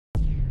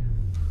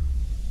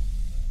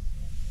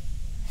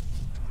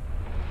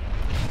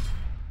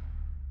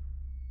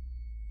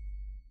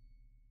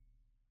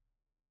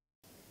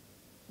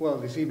Well,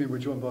 this evening we're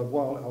joined by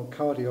Wael,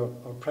 Qadi,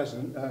 our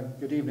president.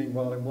 Good evening,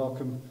 Wael, and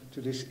welcome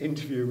to this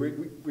interview.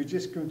 We're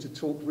just going to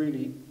talk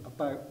really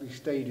about the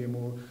stadium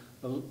or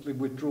the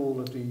withdrawal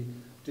of the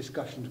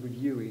discussions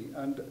with UWE.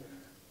 And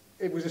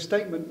it was a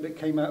statement that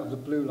came out of the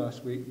blue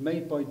last week,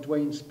 made by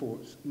Dwayne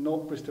Sports,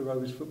 not Bristol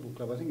Rovers Football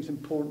Club. I think it's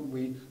important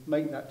we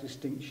make that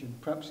distinction.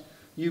 Perhaps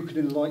you could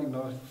enlighten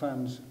our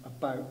fans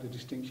about the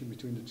distinction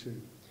between the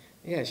two.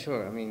 Yeah,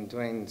 sure. I mean,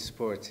 Dwayne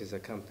Sports is a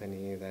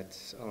company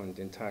that's owned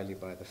entirely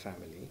by the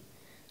family,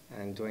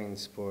 and Dwayne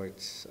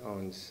Sports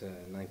owns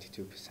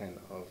 92%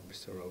 of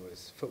Bristol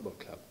Rovers Football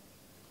Club.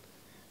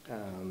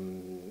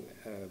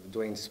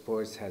 Dwayne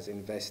Sports has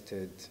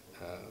invested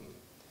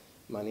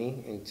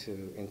money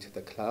into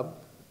the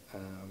club.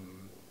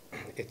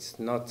 It's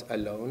not a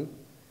loan.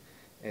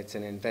 It's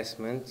an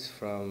investment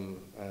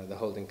from the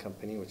holding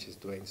company, which is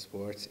Dwayne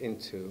Sports,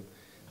 into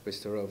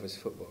Bristol Rovers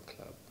Football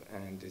Club.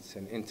 And it's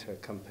an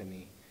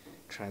intercompany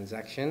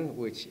transaction,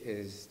 which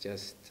is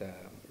just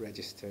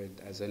registered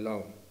as a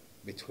loan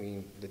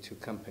between the two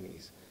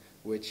companies,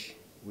 which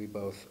we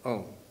both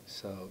own.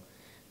 So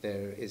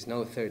there is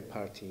no third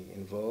party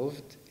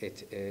involved.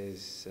 It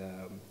is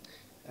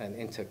an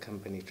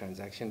intercompany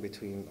transaction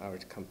between our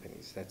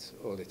companies. That's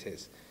all it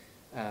is.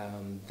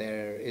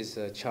 There is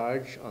a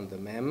charge on the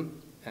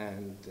MEM,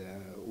 and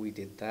we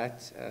did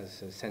that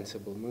as a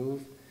sensible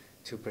move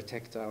to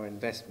protect our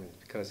investment,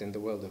 because in the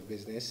world of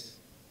business,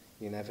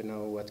 you never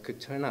know what could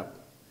turn up.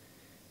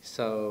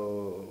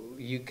 So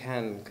you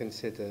can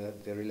consider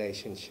the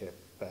relationship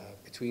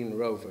between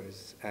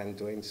Rovers and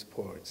Dwayne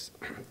Sports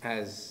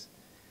as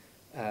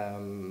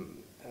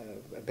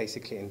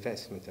basically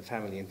investment, a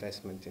family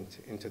investment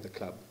into the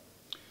club.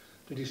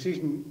 The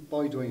decision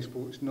by Dwayne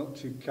Sports not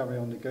to carry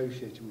on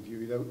negotiating with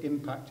you, though,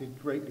 impacted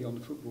greatly on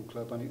the football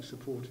club and its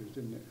supporters,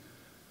 didn't it?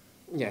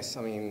 Yes,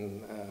 I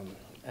mean,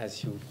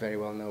 as you very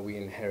well know, we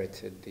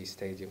inherited the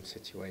stadium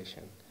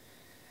situation,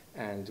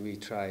 and we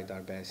tried our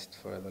best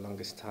for the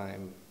longest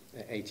time,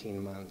 18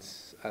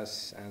 months,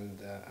 us and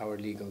our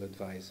legal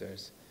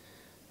advisors,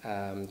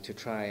 to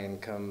try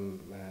and come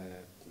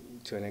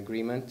to an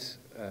agreement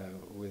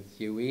with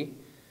UWE.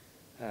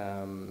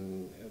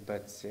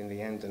 But in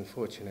the end,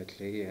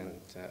 unfortunately,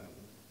 and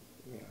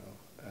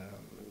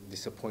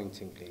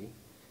disappointingly,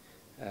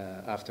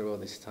 after all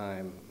this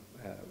time,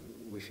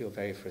 we feel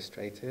very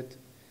frustrated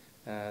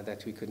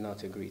that we could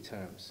not agree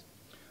terms.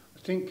 I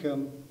think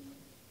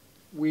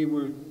we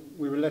were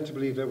led to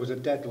believe there was a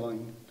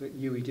deadline that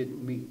UWE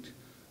didn't meet.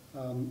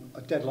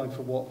 A deadline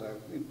for what, though?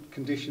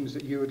 Conditions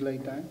that you had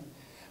laid down?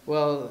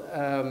 Well,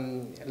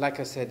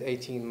 like I said,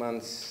 18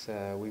 months,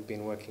 we've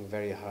been working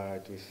very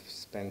hard. We've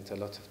spent a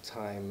lot of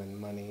time and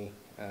money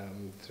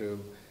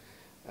through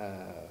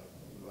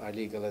our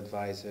legal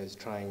advisors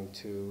trying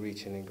to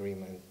reach an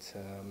agreement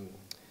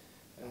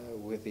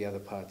with the other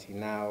party.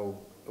 Now,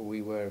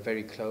 we were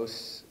very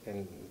close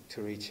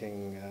to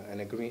reaching an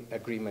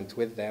agreement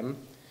with them,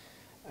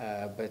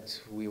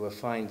 but we were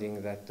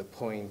finding that the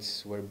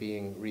points were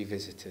being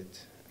revisited.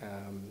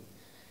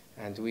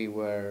 And we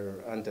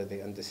were under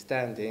the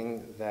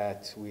understanding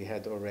that we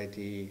had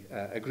already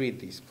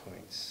agreed these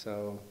points.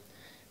 So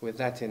with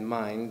that in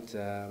mind,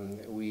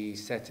 we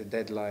set a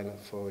deadline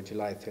for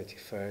July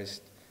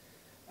 31st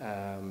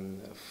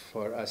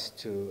for us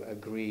to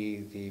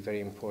agree the very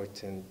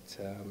important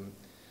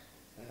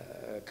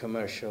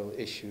commercial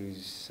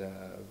issues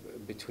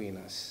between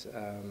us.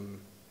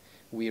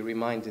 We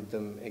reminded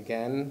them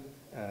again,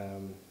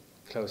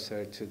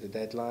 closer to the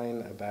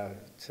deadline,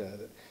 about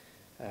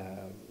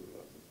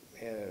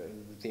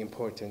the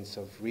importance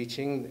of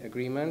reaching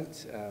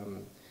agreement,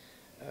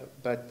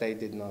 but they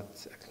did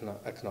not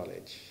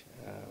acknowledge.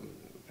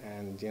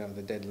 And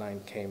the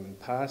deadline came and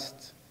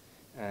passed,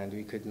 and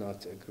we could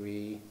not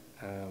agree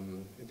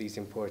these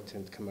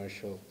important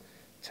commercial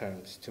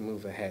terms to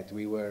move ahead.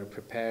 We were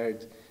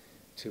prepared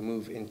to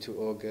move into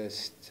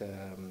August,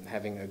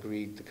 having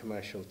agreed the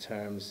commercial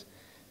terms,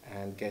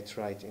 and get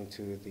right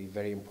into the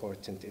very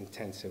important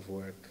intensive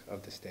work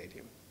of the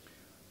stadium.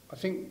 I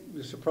think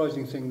the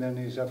surprising thing then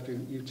is, after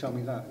you tell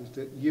me that, is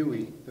that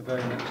UWE, the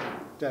very next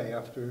day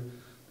after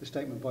the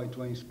statement by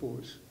Dwayne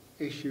Sports,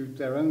 issued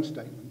their own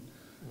statement,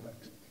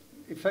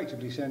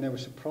 effectively saying they were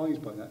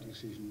surprised by that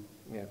decision.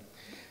 Yeah.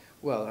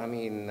 Well, I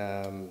mean,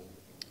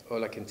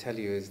 all I can tell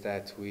you is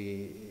that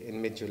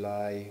in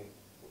mid-July,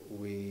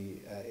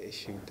 we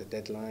issued the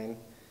deadline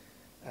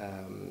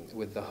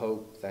with the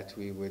hope that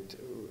we would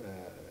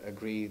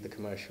agree the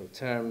commercial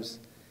terms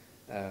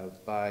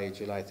by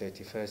July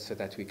 31st, so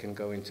that we can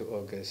go into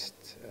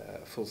August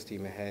full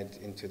steam ahead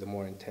into the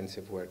more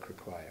intensive work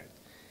required.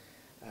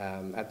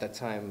 At that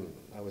time,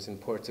 I was in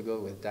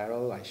Portugal with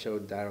Daryl. I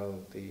showed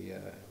Daryl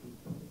the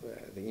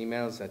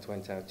emails that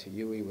went out to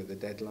UWE with the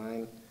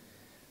deadline.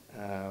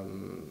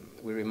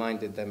 We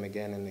reminded them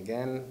again and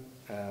again.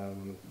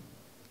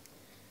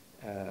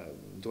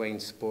 Dwayne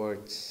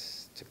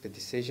Sports took the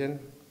decision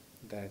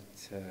that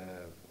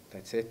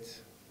that's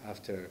it.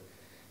 After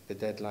the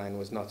deadline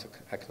was not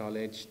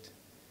acknowledged,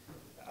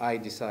 I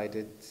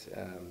decided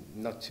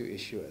not to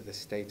issue the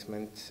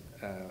statement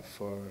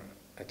for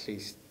at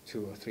least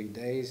 2 or 3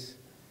 days,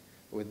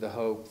 with the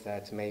hope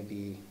that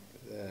maybe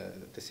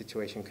the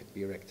situation could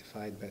be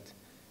rectified, but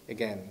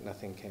again,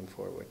 nothing came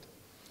forward.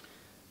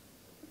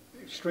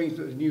 It's strange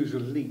that the news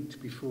was leaked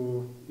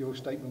before your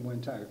statement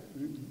went out.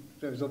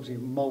 There was obviously a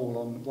mole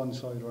on one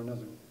side or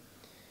another.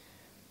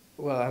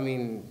 Well, I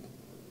mean,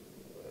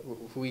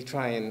 we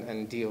try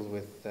and deal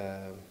with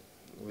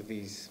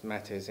these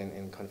matters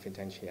in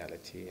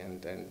confidentiality,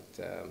 and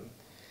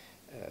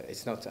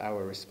it's not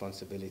our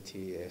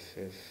responsibility if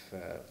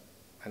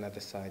another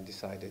side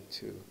decided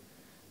to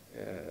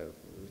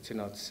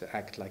not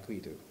act like we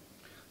do.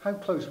 How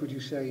close would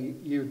you say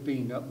you'd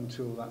been up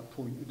until that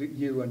point, that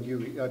you and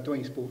UWE,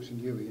 Dwayne Sports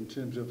and UWE, in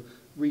terms of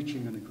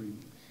reaching an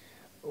agreement?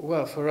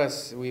 Well, for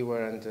us, we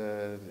were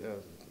under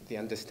the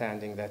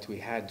understanding that we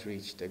had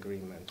reached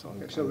agreement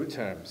on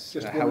terms.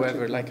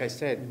 However, like I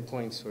said,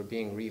 points were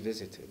being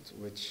revisited,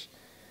 which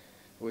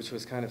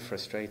was kind of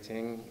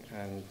frustrating,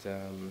 and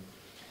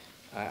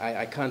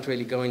I can't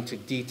really go into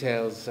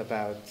details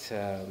about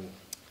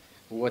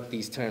what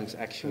these terms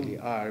actually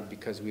are,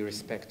 because we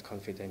respect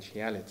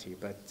confidentiality.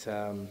 But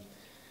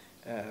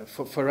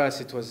for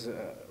us, it was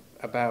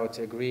about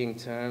agreeing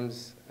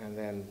terms, and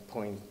then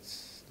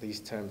these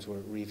terms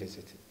were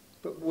revisited.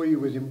 But were you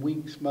within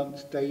weeks,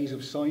 months, days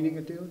of signing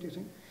a deal, do you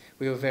think?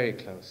 We were very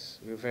close.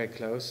 We were very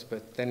close,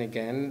 but then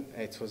again,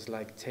 it was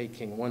like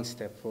taking 1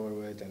 step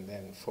forward and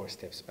then 4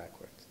 steps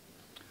backwards.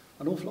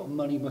 An awful lot of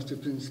money must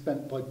have been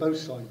spent by both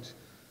sides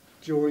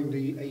during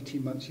the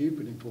 18 months you've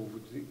been involved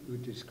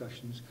with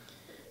discussions.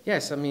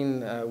 Yes, I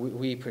mean,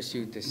 we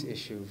pursued this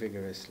issue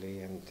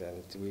vigorously, and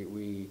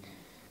we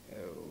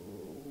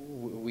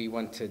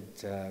wanted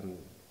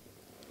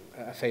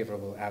a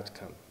favorable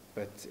outcome.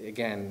 But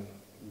again,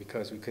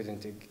 because we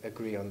couldn't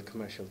agree on the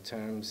commercial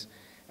terms,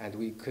 and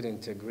we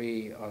couldn't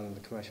agree on the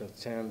commercial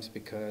terms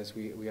because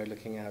we are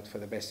looking out for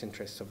the best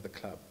interests of the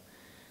club.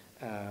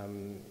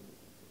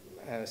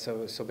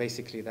 So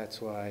basically,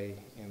 that's why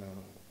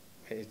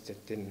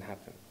it didn't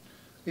happen.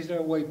 Is there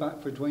a way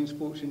back for Dwayne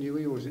Sports and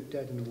UWE, or is it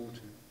dead in the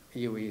water?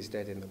 UWE is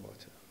dead in the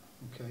water.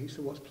 Okay,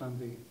 so what's plan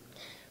B?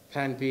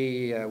 Plan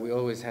B, we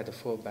always had a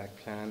fallback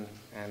plan,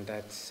 and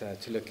that's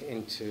to look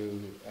into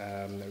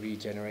the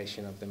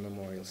regeneration of the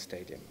Memorial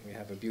Stadium. We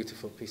have a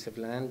beautiful piece of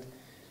land,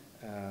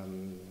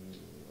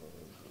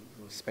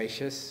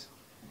 spacious.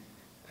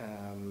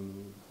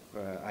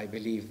 I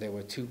believe there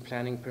were 2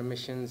 planning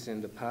permissions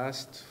in the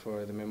past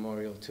for the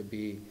Memorial to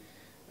be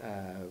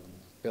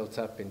built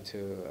up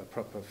into a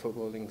proper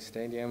footballing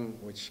stadium,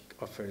 which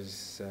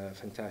offers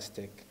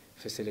fantastic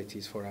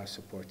facilities for our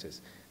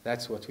supporters.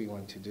 That's what we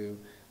want to do.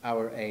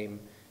 Our aim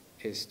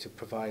is to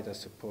provide our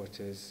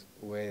supporters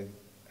with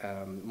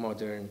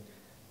modern,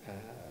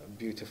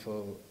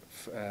 beautiful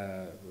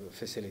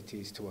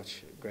facilities to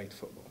watch great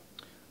football.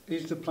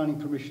 Is the planning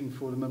permission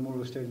for the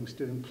Memorial Stadium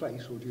still in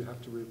place, or do you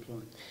have to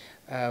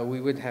reapply? We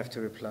would have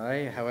to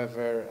reply.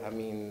 However, I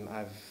mean,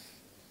 I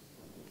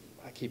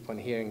keep on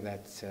hearing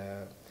that,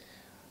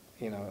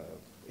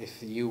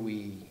 if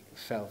UWE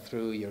fell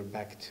through, you're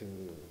back to,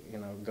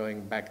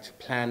 going back to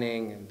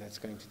planning, and that's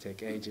going to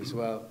take age as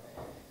well.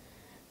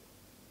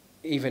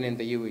 Even in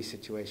the UWE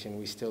situation,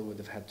 we still would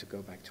have had to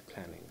go back to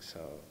planning.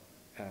 So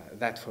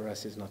that for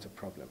us is not a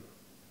problem.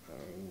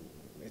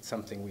 It's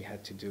something we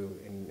had to do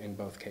in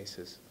both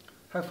cases.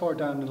 How far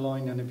down the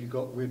line then have you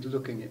got with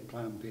looking at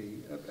plan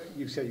B?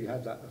 You said you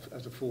had that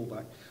as a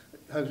fallback.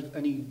 Has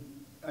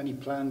any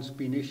plans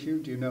been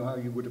issued? Do you know how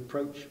you would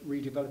approach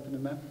redeveloping the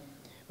map?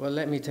 Well,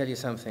 let me tell you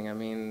something. I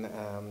mean,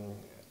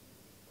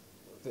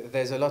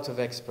 there's a lot of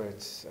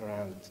experts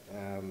around,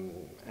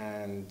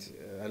 and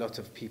a lot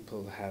of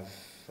people have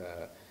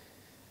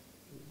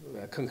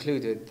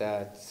concluded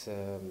that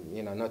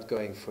not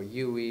going for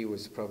UWE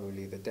was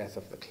probably the death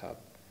of the club.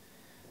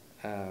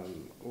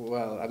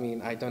 Well, I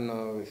mean, I don't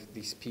know if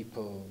these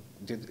people,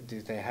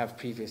 did they have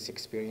previous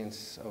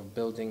experience of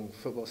building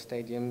football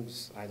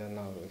stadiums? I don't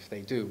know if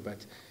they do,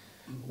 but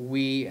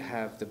we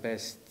have the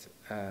best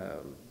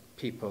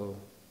people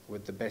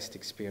with the best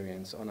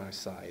experience on our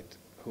side,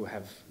 who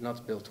have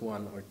not built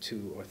 1 or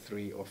 2 or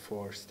 3 or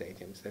 4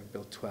 stadiums. They've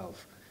built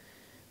 12.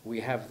 We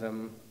have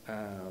them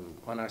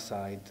on our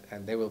side,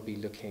 and they will be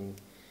looking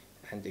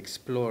and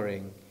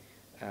exploring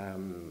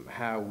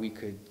how we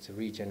could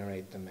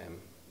regenerate the MEM.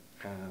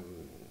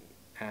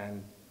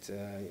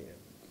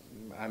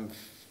 I'm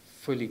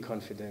fully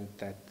confident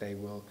that they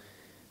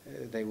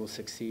will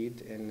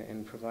succeed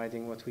in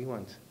providing what we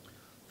want.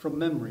 From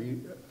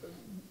memory,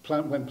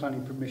 when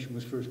planning permission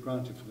was first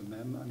granted for the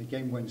MEM, and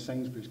again when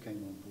Sainsbury's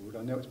came on board,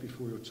 I know it's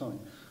before your time,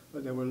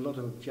 but there were a lot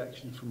of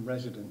objections from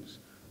residents,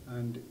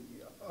 and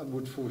I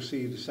would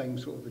foresee the same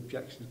sort of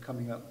objections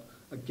coming up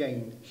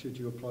again should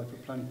you apply for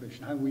planning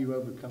permission. How will you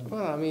overcome that?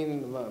 Well, I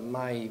mean,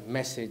 my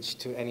message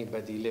to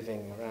anybody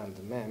living around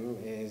the MEM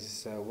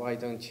is why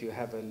don't you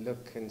have a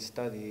look and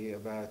study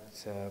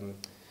about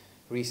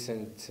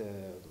recent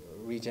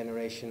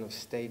regeneration of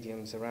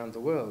stadiums around the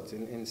world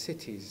in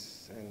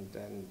cities,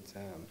 and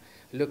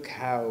look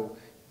how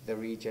the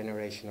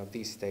regeneration of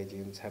these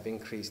stadiums have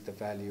increased the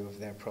value of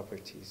their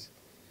properties.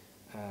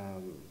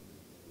 Um,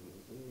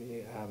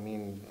 I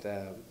mean,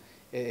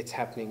 it's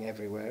happening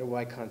everywhere.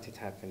 Why can't it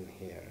happen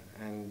here?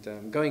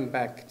 And going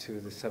back to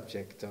the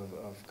subject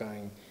of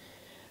going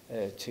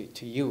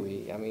to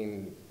UE, I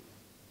mean,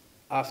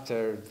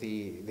 after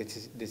the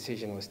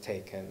decision was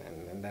taken,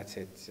 and that's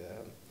it,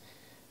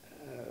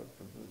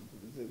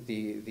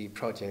 the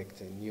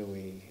project in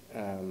UE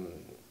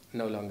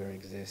no longer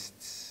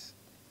exists.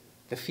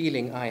 The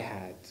feeling I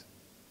had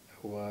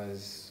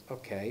was,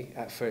 okay,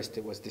 at first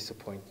it was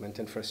disappointment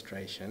and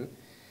frustration.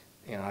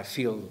 You know, I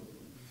feel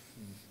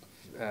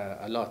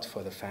a lot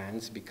for the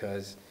fans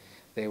because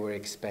they were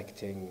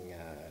expecting,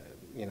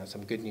 you know,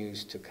 some good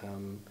news to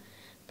come,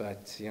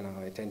 but, you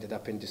know, it ended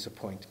up in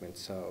disappointment.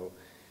 So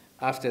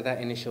after that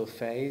initial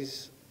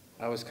phase,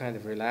 I was kind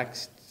of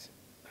relaxed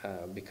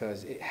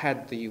because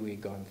had the UE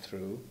gone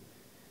through,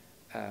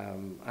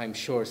 I'm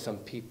sure some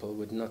people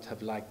would not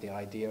have liked the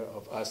idea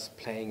of us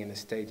playing in a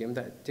stadium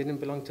that didn't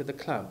belong to the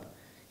club.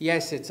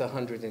 Yes, it's a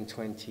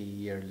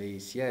 120-year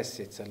lease. Yes,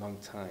 it's a long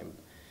time.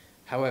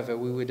 However,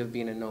 we would have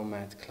been a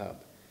nomad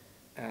club.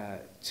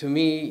 To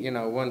me, you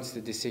know, once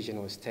the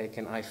decision was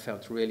taken, I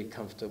felt really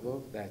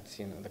comfortable that,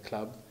 you know, the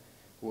club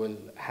will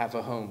have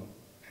a home,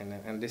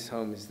 and this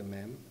home is the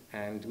MEM,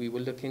 and we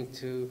will look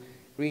into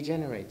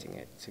regenerating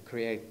it to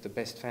create the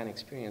best fan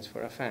experience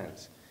for our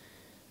fans.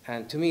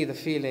 And to me, the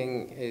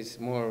feeling is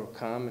more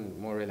calm and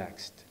more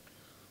relaxed.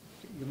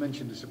 You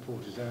mentioned the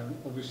supporters there, and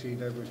obviously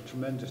there was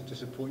tremendous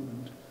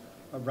disappointment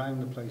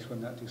around the place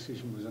when that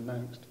decision was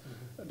announced.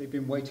 Mm-hmm. They've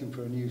been waiting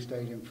for a new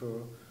stadium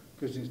for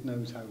goodness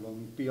knows how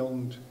long,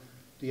 beyond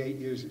the 8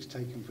 years it's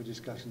taken for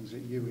discussions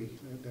at UE.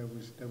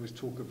 There was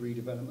talk of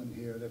redevelopment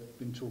here, there's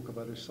been talk of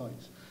other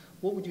sites.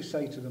 What would you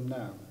say to them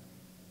now?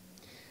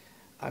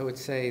 I would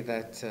say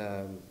that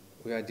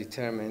we are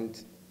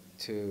determined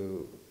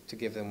to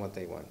give them what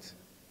they want.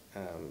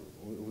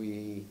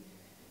 We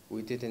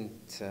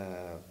didn't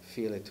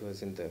feel it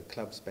was in the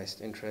club's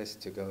best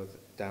interest to go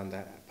down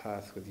that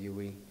path with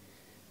UE.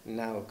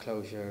 Now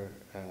closure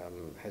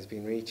has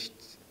been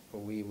reached.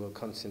 We will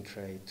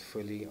concentrate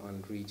fully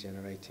on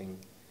regenerating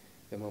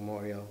the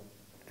memorial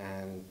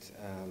and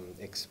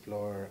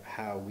explore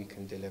how we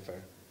can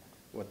deliver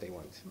what they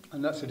want.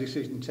 And that's a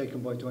decision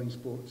taken by Dwayne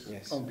Sports,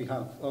 yes, on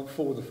behalf of,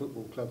 for the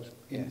football club's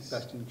yes,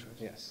 best interest.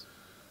 Yes.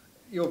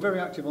 You're very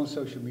active on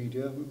social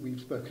media. We've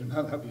spoken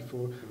about that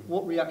before. Mm-hmm.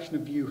 What reaction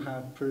have you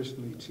had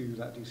personally to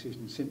that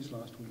decision since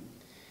last week?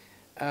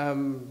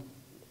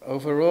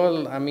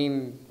 Overall, I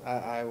mean,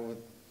 I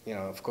would, you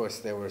know, of course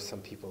there were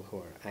some people who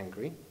are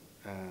angry,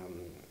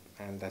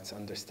 and that's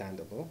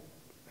understandable.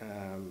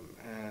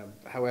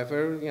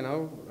 However, you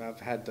know, I've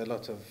had a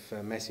lot of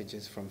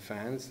messages from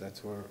fans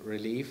that were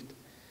relieved.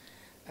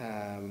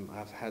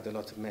 I've had a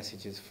lot of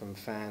messages from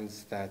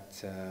fans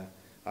that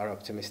are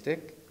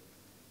optimistic.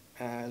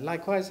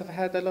 Likewise, I've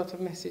had a lot of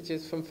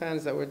messages from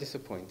fans that were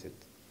disappointed.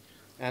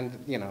 And,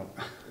 you know,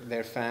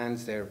 they're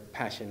fans, they're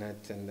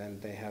passionate, and then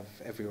they have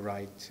every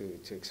right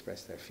to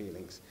express their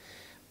feelings.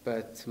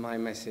 But my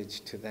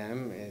message to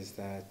them is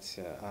that,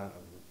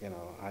 you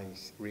know, I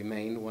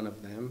remain one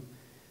of them.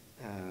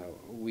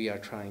 We are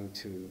trying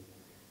to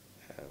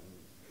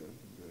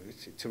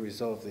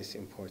resolve this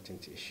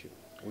important issue.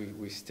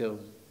 We still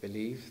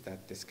believe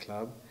that this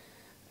club,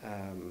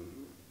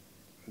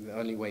 the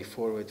only way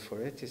forward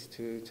for it is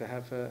to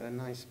have a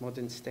nice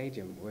modern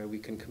stadium where we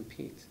can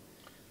compete.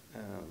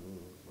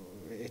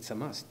 It's a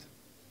must.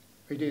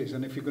 It is,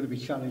 and if you're going to be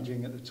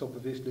challenging at the top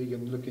of this league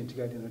and looking to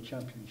get in a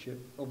championship,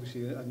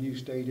 obviously a new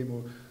stadium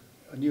or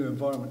a new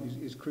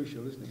environment is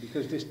crucial, isn't it?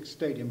 Because this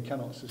stadium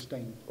cannot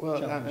sustain.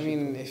 Well, I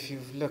mean, if you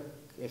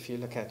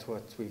look at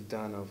what we've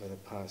done over the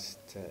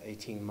past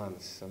 18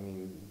 months, I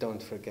mean,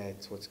 don't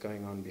forget what's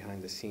going on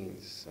behind the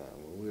scenes.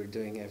 We're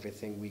doing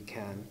everything we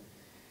can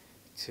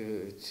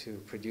to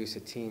produce a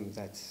team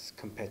that's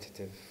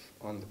competitive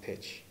on the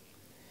pitch.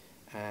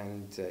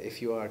 And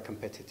if you are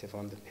competitive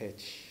on the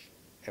pitch,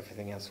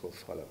 everything else will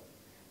follow.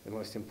 The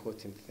most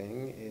important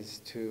thing is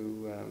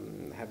to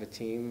have a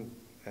team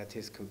that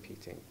is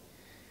competing.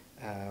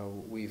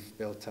 We've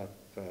built up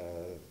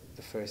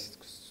the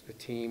first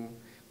team.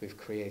 We've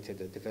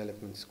created a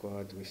development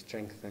squad. We've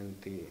strengthened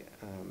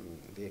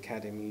the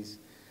academies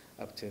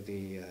up to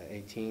the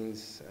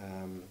 18s.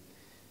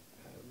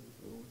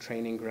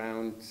 Training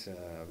ground,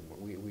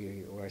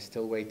 we are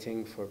still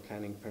waiting for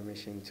planning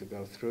permission to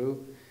go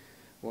through.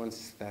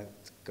 Once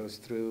that goes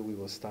through, we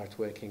will start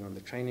working on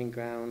the training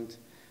ground.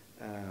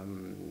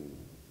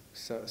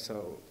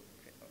 So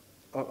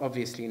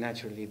obviously,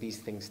 naturally, these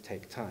things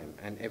take time,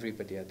 and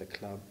everybody at the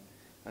club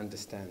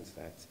understands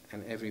that,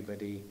 and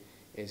everybody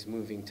is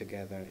moving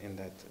together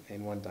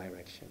in one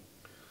direction.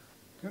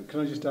 Can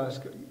I just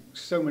ask,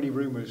 so many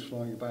rumours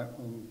flying about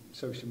on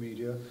social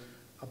media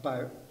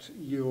about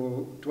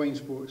your Dwayne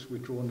Sports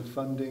withdrawing the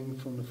funding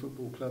from the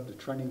football club, the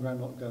training ground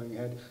not going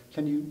ahead.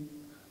 Can you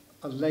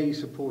allay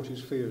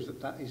supporters' fears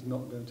that that is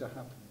not going to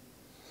happen?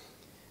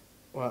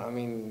 Well, I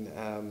mean,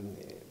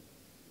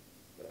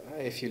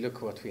 if you look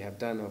at what we have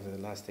done over the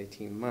last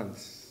 18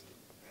 months,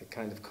 it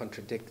kind of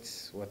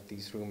contradicts what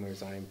these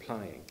rumors are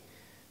implying.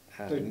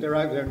 They're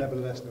out there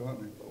nevertheless, though,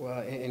 aren't they?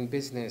 Well, in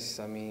business,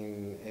 I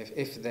mean,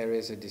 if there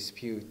is a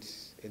dispute,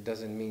 it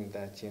doesn't mean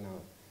that,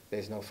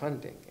 there's no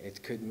funding.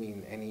 It could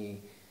mean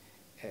any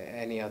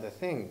other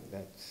thing.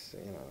 That's,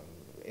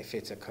 if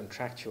it's a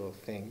contractual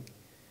thing,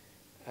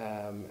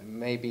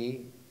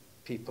 maybe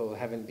people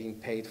haven't been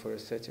paid for a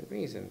certain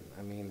reason.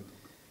 I mean,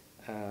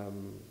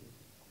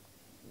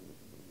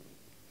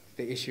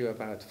 the issue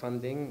about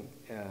funding,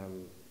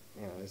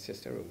 it's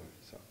just a rumor.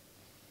 So.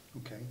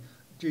 Okay.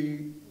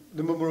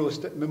 The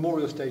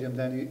Memorial Stadium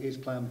then is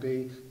Plan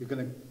B. You're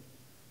going to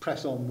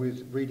press on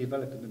with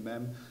redeveloping the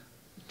MEM.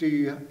 Do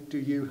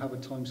you have a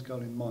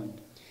timescale in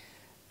mind?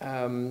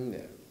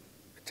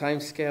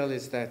 Timescale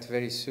is that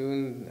very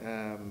soon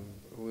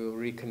we'll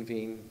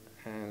reconvene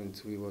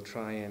and we will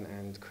try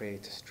and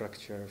create a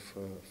structure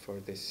for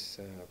this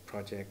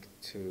project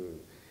to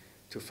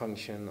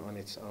function on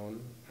its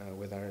own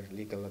with our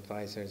legal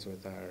advisors,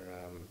 with our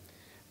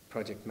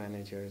project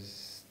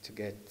managers, to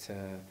get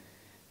an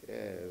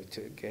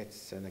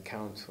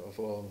account of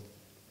all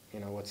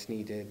what's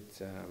needed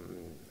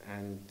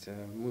and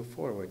move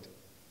forward.